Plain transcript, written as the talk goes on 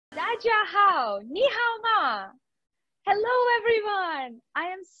家好，你好吗? Hello, everyone. I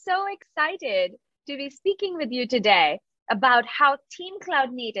am so excited to be speaking with you today about how Team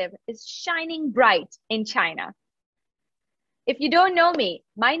Cloud Native is shining bright in China. If you don't know me,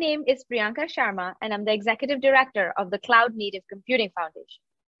 my name is Priyanka Sharma, and I'm the Executive Director of the Cloud Native Computing Foundation.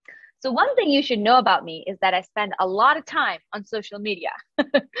 So one thing you should know about me is that I spend a lot of time on social media.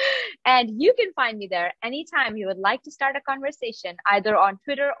 And you can find me there anytime you would like to start a conversation, either on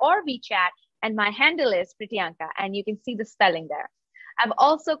Twitter or WeChat. And my handle is Priyanka, and you can see the spelling there. I've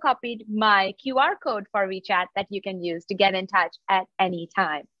also copied my QR code for WeChat that you can use to get in touch at any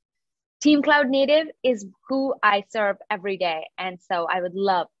time. Team Cloud Native is who I serve every day, and so I would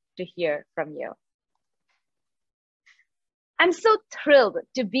love to hear from you. I'm so thrilled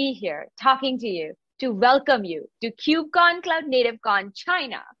to be here talking to you, to welcome you to KubeCon Cloud Native Con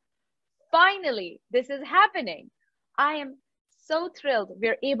China. Finally, this is happening. I am so thrilled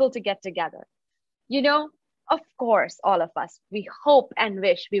we're able to get together. You know, of course, all of us, we hope and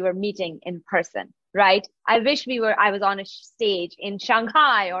wish we were meeting in person, right? I wish I was on a stage in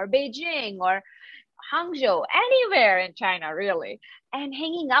Shanghai or Beijing or Hangzhou, anywhere in China, really, and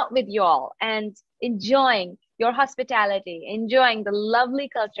hanging out with you all and enjoying your hospitality, enjoying the lovely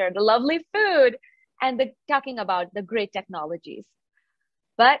culture, the lovely food, and talking about the great technologies.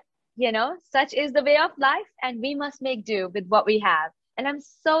 But, you know, such is the way of life, and we must make do with what we have. And I'm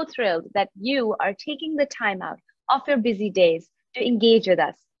so thrilled that you are taking the time out of your busy days to engage with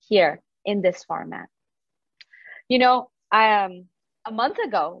us here in this format. You know, a month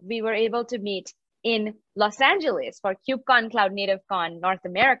ago, we were able to meet in Los Angeles for KubeCon Cloud Native Con North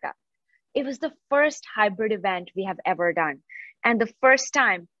America. It was the first hybrid event we have ever done, and the first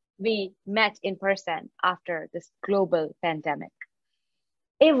time we met in person after this global pandemic.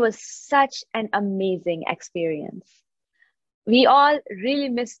 It was such an amazing experience. We all really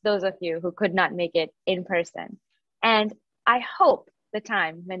miss those of you who could not make it in person. And I hope the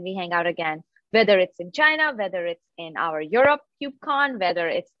time when we hang out again, whether it's in China, whether it's in our Europe KubeCon, whether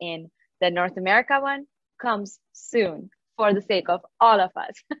it's in the North America one, comes soon for the sake of all of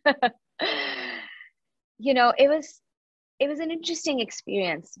us. You know, it was an interesting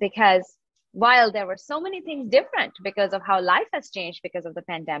experience because while there were so many things different because of how life has changed because of the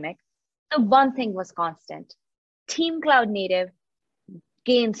pandemic, the one thing was constant. Team Cloud Native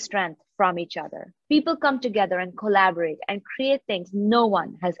gains strength from each other. People come together and collaborate and create things no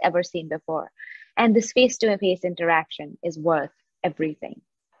one has ever seen before. And this face-to-face interaction is worth everything.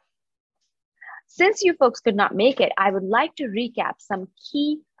 Since you folks could not make it, I would like to recap some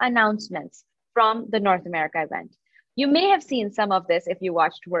key announcements from the North America event. You may have seen some of this if you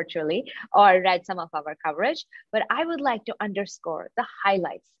watched virtually or read some of our coverage, but I would like to underscore the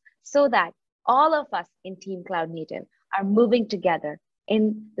highlights so that all of us in Team Cloud Native are moving together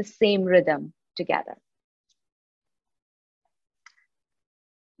in the same rhythm together.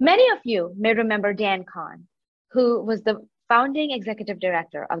 Many of you may remember Dan Kahn, who was the founding executive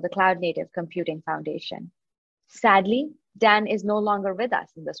director of the Cloud Native Computing Foundation. Sadly, Dan is no longer with us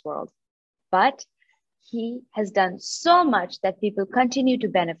in this world, but he has done so much that people continue to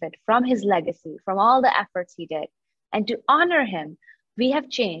benefit from his legacy, from all the efforts he did. And to honor him, we have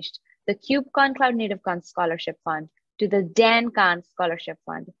changed the KubeCon Cloud Native Con Scholarship Fund to the Dan Kahn Scholarship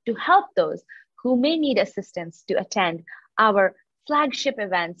Fund to help those who may need assistance to attend our flagship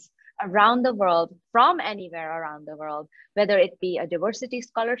events around the world, from anywhere around the world, whether it be a diversity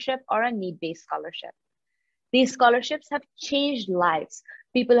scholarship or a need-based scholarship. These scholarships have changed lives.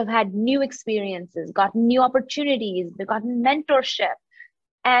 People have had new experiences, gotten new opportunities, they've gotten mentorship,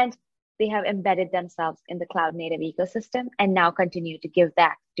 and they have embedded themselves in the cloud native ecosystem and now continue to give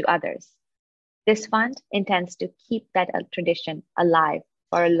back to others. This fund intends to keep that tradition alive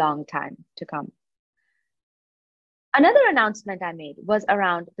for a long time to come. Another announcement I made was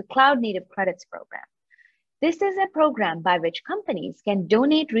around the Cloud Native Credits Program. This is a program by which companies can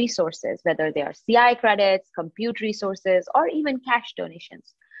donate resources, whether they are CI credits, compute resources, or even cash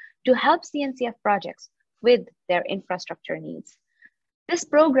donations, to help CNCF projects with their infrastructure needs. This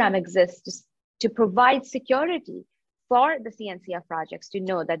program exists to provide security for the CNCF projects to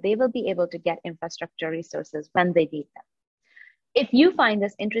know that they will be able to get infrastructure resources when they need them. If you find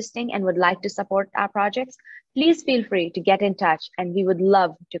this interesting and would like to support our projects, please feel free to get in touch, and we would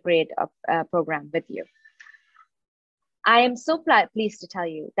love to create a program with you. I am so pleased to tell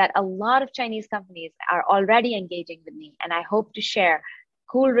you that a lot of Chinese companies are already engaging with me, and I hope to share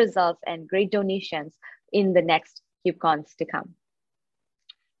cool results and great donations in the next KubeCons to come.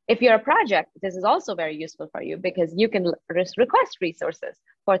 If you're a project, this is also very useful for you because you can request resources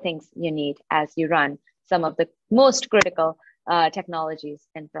for things you need as you run some of the most critical technologies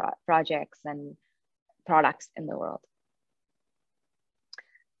and projects and products in the world.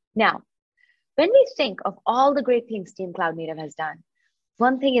 Now, when we think of all the great things Team Cloud Native has done,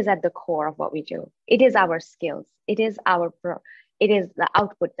 one thing is at the core of what we do. It is our skills. It is the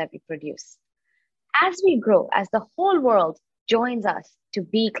output that we produce. As we grow, as the whole world joins us to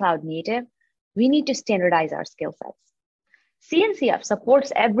be cloud native, we need to standardize our skill sets. CNCF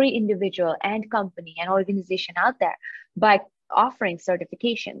supports every individual and company and organization out there by offering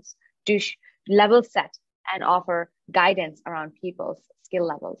certifications to level set and offer guidance around people's skill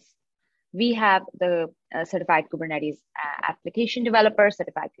levels. We have the certified Kubernetes application developer,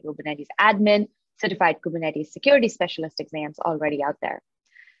 certified Kubernetes admin, certified Kubernetes security specialist exams already out there.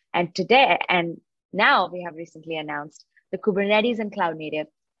 And now we have recently announced the Kubernetes and Cloud Native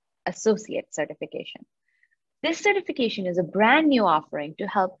Associate certification. This certification is a brand new offering to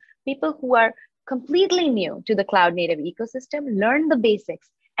help people who are completely new to the cloud native ecosystem learn the basics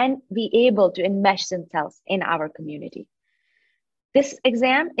and be able to enmesh themselves in our community. This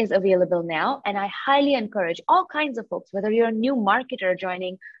exam is available now, and I highly encourage all kinds of folks, whether you're a new marketer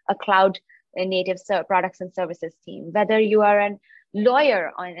joining a cloud native products and services team, whether you are a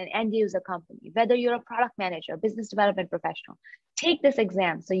lawyer on an end user company, whether you're a product manager, business development professional, take this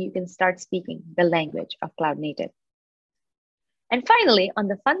exam so you can start speaking the language of cloud native. And finally, on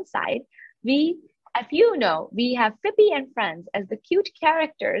the fun side, if you know, we have Phippy and Friends as the cute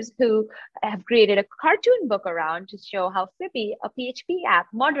characters who have created a cartoon book around to show how Phippy, a PHP app,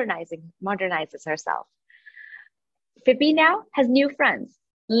 modernizes herself. Phippy now has new friends.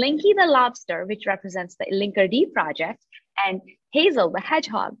 Linky the Lobster, which represents the Linkerd project, and Hazel the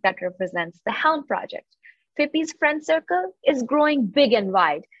Hedgehog, that represents the Helm project. Phippy's friend circle is growing big and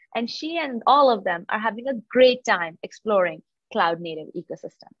wide, and she and all of them are having a great time exploring cloud native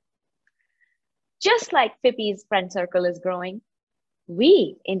ecosystem. Just like Phippy's friend circle is growing,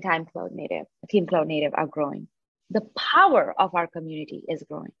 we in Team Cloud Native are growing. The power of our community is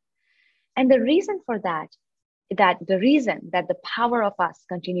growing. And the reason for that the power of us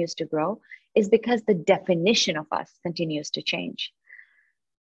continues to grow is because the definition of us continues to change.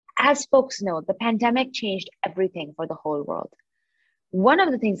 As folks know, the pandemic changed everything for the whole world. One of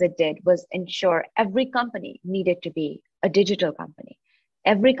the things it did was ensure every company needed to be a digital company.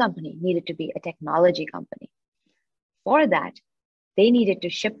 Every company needed to be a technology company. For that, they needed to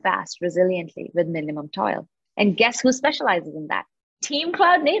ship fast, resiliently, with minimum toil. And guess who specializes in that? Team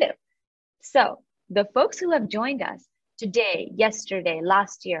Cloud Native. So the folks who have joined us today, yesterday,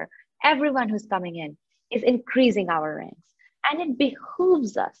 last year, everyone who's coming in is increasing our ranks. And it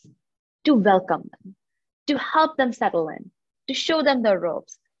behooves us to welcome them, to help them settle in, to show them the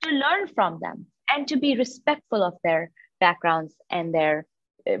ropes, to learn from them, and to be respectful of their backgrounds and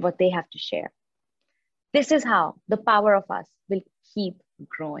what they have to share. This is how the power of us will keep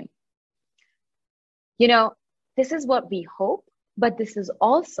growing. You know, this is what we hope, but this is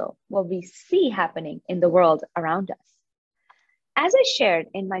also what we see happening in the world around us. As I shared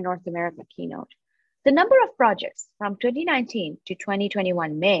in my North America keynote, the number of projects from 2019 to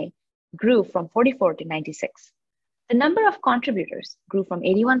 2021 May grew from 44 to 96. The number of contributors grew from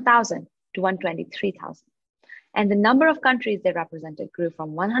 81,000 to 123,000. And the number of countries they represented grew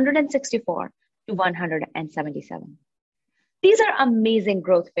from 164 to 177. These are amazing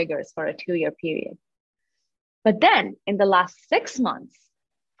growth figures for a 2-year period. But then in the last 6 months,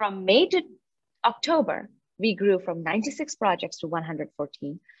 from May to October, we grew from 96 projects to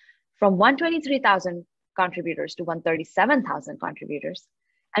 114, from 123,000 contributors to 137,000 contributors,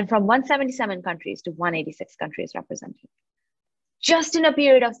 and from 177 countries to 186 countries represented. Just in a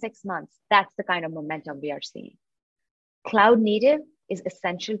period of 6 months, that's the kind of momentum we are seeing. Cloud native is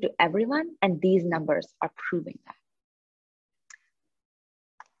essential to everyone, and these numbers are proving that.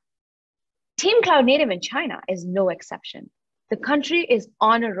 Team Cloud Native in China is no exception. The country is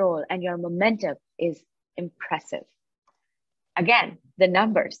on a roll, and your momentum is impressive. Again, the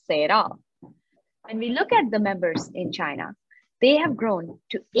numbers say it all. When we look at the members in China, they have grown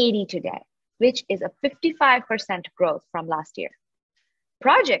to 80 today, which is a 55% growth from last year.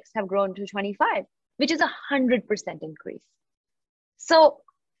 Projects have grown to 25, which is a 100% increase. So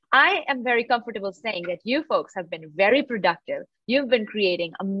I am very comfortable saying that you folks have been very productive. You've been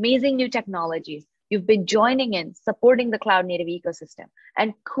creating amazing new technologies. You've been joining in, supporting the cloud native ecosystem,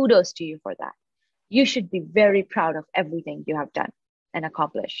 and kudos to you for that. You should be very proud of everything you have done and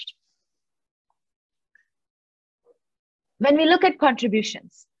accomplished. When we look at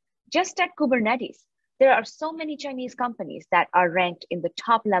contributions, just at Kubernetes, there are so many Chinese companies that are ranked in the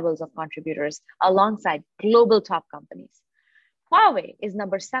top levels of contributors alongside global top companies. Huawei is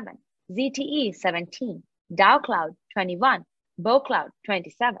number 7, ZTE 17, Dow Cloud 21, BoCloud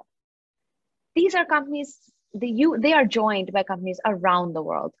 27. These are companies, they are joined by companies around the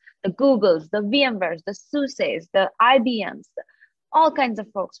world. The Googles, the VMwares, the SUSEs, the IBMs, all kinds of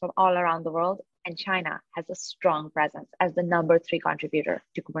folks from all around the world. And China has a strong presence as the #3 contributor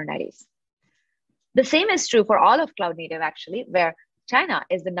to Kubernetes. The same is true for all of cloud native, actually, where China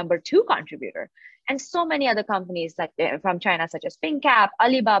is the #2 contributor. And so many other companies like from China, such as PingCap,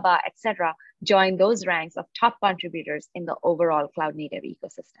 Alibaba, etc., join those ranks of top contributors in the overall cloud native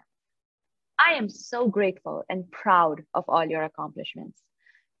ecosystem. I am so grateful and proud of all your accomplishments.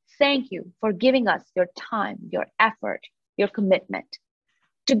 Thank you for giving us your time, your effort, your commitment.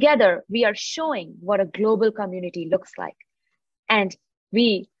 Together, we are showing what a global community looks like. And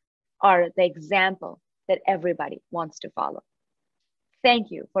we are the example that everybody wants to follow.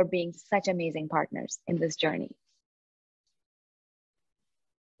 Thank you for being such amazing partners in this journey.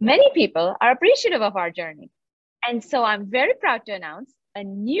 Many people are appreciative of our journey. And so I'm very proud to announce a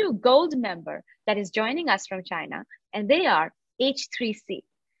new gold member that is joining us from China, and they are H3C.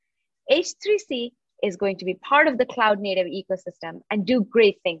 H3C is going to be part of the cloud native ecosystem and do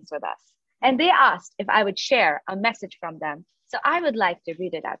great things with us. And they asked if I would share a message from them. So I would like to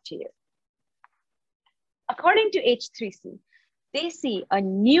read it out to you. According to H3C, they see a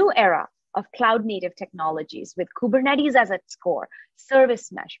new era of cloud native technologies with Kubernetes as its core,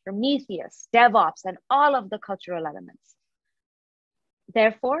 service mesh, Prometheus, DevOps, and all of the cultural elements.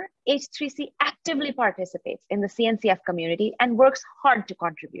 Therefore, H3C actively participates in the CNCF community and works hard to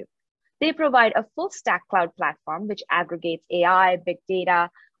contribute. They provide a full stack cloud platform which aggregates AI, big data,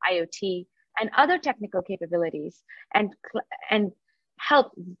 IoT, and other technical capabilities and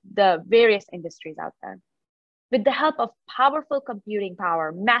help the various industries out there. With the help of powerful computing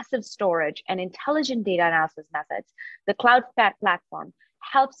power, massive storage, and intelligent data analysis methods, the cloud platform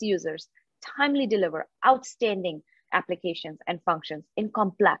helps users timely deliver outstanding applications and functions in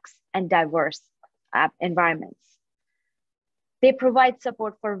complex and diverse environments. They provide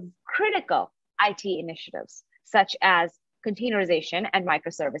support for critical IT initiatives, such as containerization and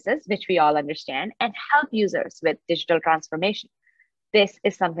microservices, which we all understand, and help users with digital transformation. This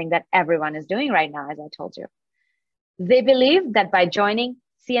is something that everyone is doing right now, as I told you. They believe that by joining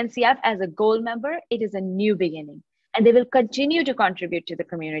CNCF as a gold member, it is a new beginning, and they will continue to contribute to the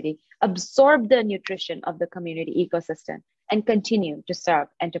community, absorb the nutrition of the community ecosystem, and continue to serve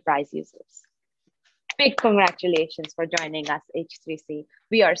enterprise users. Big congratulations for joining us, H3C.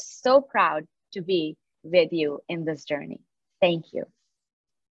 We are so proud to be with you in this journey. Thank you.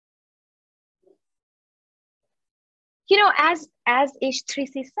 You know, as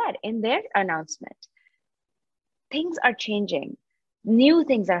H3C said in their announcement, things are changing. New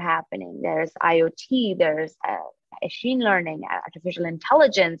things are happening. There's IoT, there's machine learning, artificial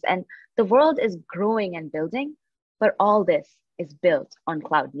intelligence, and the world is growing and building, but all this is built on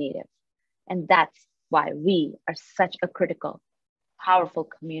cloud native. And that's why we are such a critical, powerful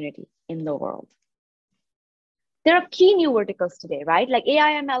community in the world. There are key new verticals today, right? Like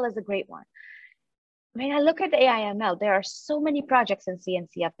AI/ML is a great one. When I look at the AI/ML, there are so many projects in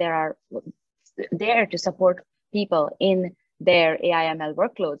CNCF that are there to support people in their AI/ML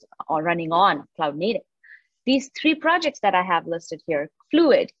workloads or running on cloud native. These 3 projects that I have listed here,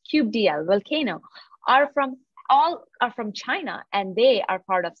 Fluid, KubeDL, Volcano, are from China, and they are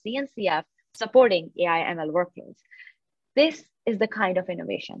part of CNCF supporting AI/ML workloads. This is the kind of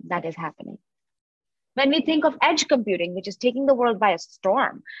innovation that is happening. When we think of edge computing, which is taking the world by a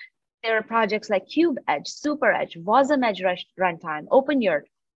storm, there are projects like CubeEdge, SuperEdge, Wasm Edge Runtime, OpenYurt,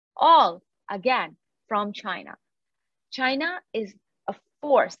 all, again, from China. China is a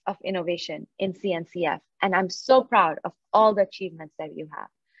force of innovation in CNCF, and I'm so proud of all the achievements that you have.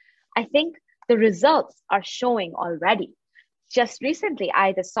 I think the results are showing already. Just recently,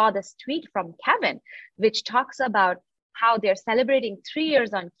 I saw this tweet from Kevin, which talks about how they're celebrating 3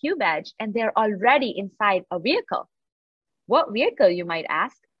 years on CubeEdge, and they're already inside a vehicle. What vehicle, you might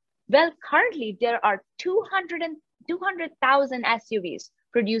ask? Well, currently there are 200,000 SUVs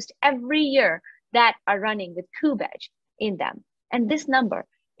produced every year that are running with CubeEdge in them. And this number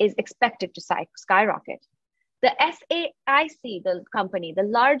is expected to skyrocket. The SAIC, the company, the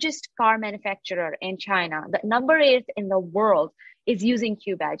largest car manufacturer in China, the #8 in the world, is using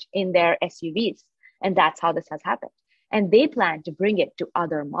CubeEdge in their SUVs. And that's how this has happened. And they plan to bring it to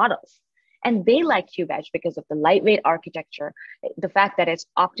other models. And they like CubeEdge because of the lightweight architecture, the fact that it's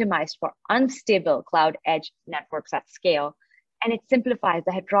optimized for unstable cloud edge networks at scale, and it simplifies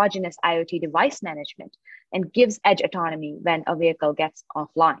the heterogeneous IoT device management and gives edge autonomy when a vehicle gets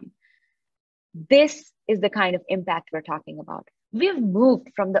offline. This is the kind of impact we're talking about. We've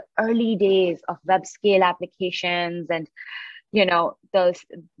moved from the early days of web scale applications and you know,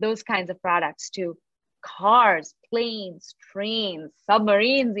 those kinds of products to cars, planes, trains,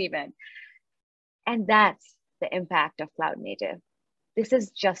 submarines even. And that's the impact of cloud native. This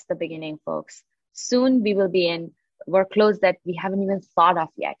is just the beginning, folks. Soon we will be in workloads that we haven't even thought of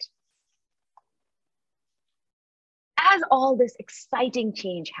yet. As all this exciting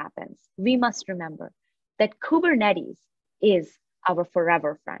change happens, we must remember that Kubernetes is our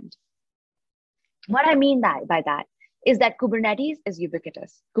forever friend. What I mean by that is that Kubernetes is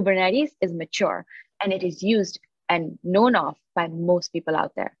ubiquitous. Kubernetes is mature, and it is used and known of by most people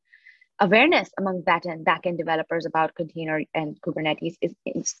out there. Awareness among backend developers about container and Kubernetes is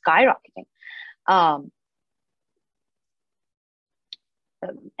skyrocketing. And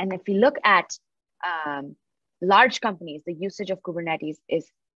if we look at large companies, the usage of Kubernetes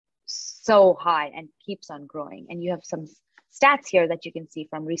is so high and keeps on growing. And you have some stats here that you can see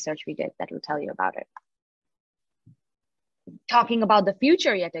from research we did that will tell you about it. Talking about the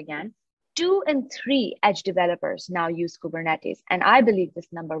future yet again, 2 in 3 edge developers now use Kubernetes, and I believe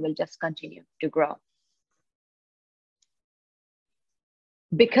this number will just continue to grow.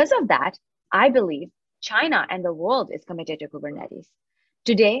 Because of that, I believe China and the world is committed to Kubernetes.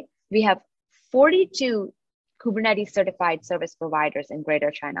 Today, we have 42 Kubernetes certified service providers in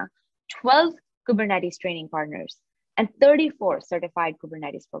Greater China, 12 Kubernetes training partners, and 34 certified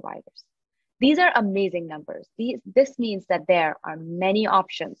Kubernetes providers. These are amazing numbers. This means that there are many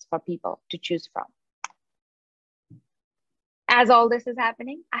options for people to choose from. As all this is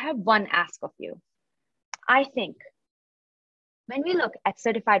happening, I have one ask of you. I think when we look at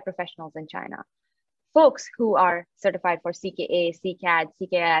certified professionals in China, folks who are certified for CKA, CCAD,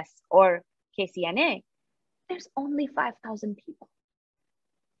 CKS, or KCNA, there's only 5,000 people.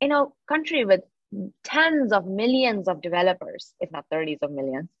 In a country with tens of millions of developers, if not 30s of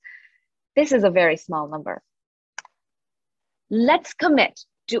millions, this is a very small number. Let's commit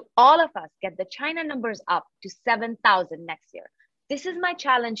to all of us get the China numbers up to 7,000 next year. This is my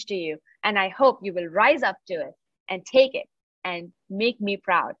challenge to you, and I hope you will rise up to it and take it and make me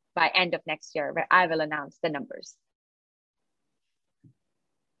proud by end of next year, where I will announce the numbers.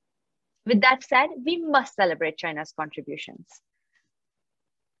 With that said, we must celebrate China's contributions.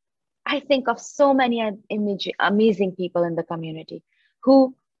 I think of so many amazing people in the community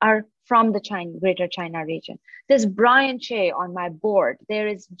who are from the Greater China region. There's Brian Che on my board. There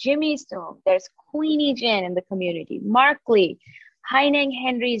is Jimmy Stone. There's Queenie Jan in the community. Mark Lee, Haineng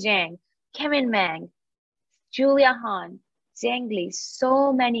Henry Zhang, Kevin Mang, Julia Han, Zhang Li.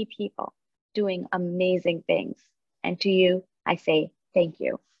 So many people doing amazing things. And to you, I say thank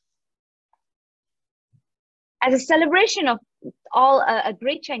you. As a celebration of a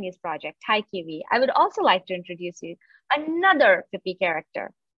great Chinese project, Thai Kiwi, I would also like to introduce you another Pippi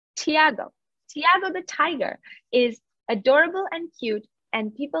character, Tiago. Tiago the tiger is adorable and cute,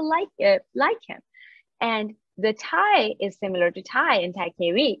 and people like him. And the Thai is similar to Thai in Thai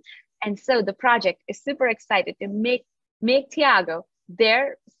Kiwi. And so the project is super excited to make Tiago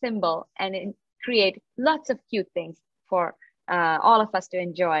their symbol and create lots of cute things for all of us to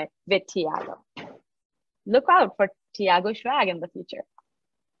enjoy with Tiago. Look out for Tiago swag in the future.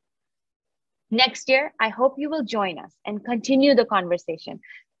 Next year, I hope you will join us and continue the conversation.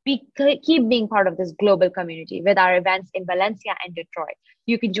 Keep being part of this global community with our events in Valencia and Detroit.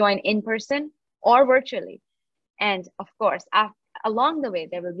 You can join in person or virtually. And of course, along the way,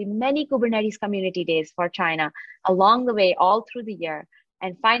 there will be many Kubernetes community days for China along the way, all through the year.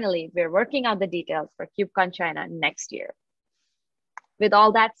 And finally, we're working out the details for KubeCon China next year. With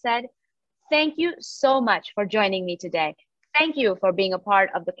all that said, thank you so much for joining me today. Thank you for being a part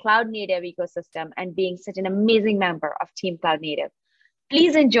of the Cloud Native ecosystem and being such an amazing member of Team Cloud Native.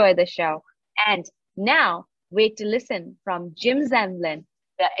 Please enjoy the show. And now wait to listen from Jim Zemlin,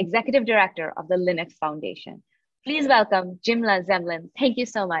 the Executive Director of the Linux Foundation. Please welcome Jim Zemlin. Thank you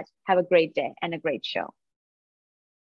so much. Have a great day and a great show.